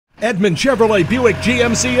Edmond Chevrolet Buick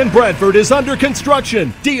GMC in Bradford is under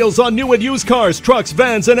construction. Deals on new and used cars, trucks,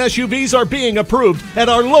 vans, and SUVs are being approved at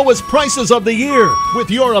our lowest prices of the year.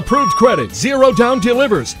 With your approved credit, 0 down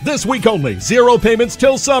delivers. This week only, 0 payments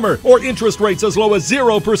till summer, or interest rates as low as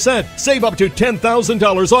 0%. Save up to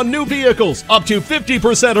 $10,000 on new vehicles. Up to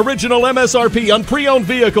 50% original MSRP on pre-owned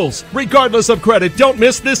vehicles. Regardless of credit, don't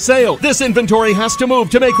miss this sale. This inventory has to move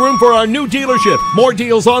to make room for our new dealership. More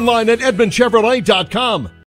deals online at edmondchevrolet.com.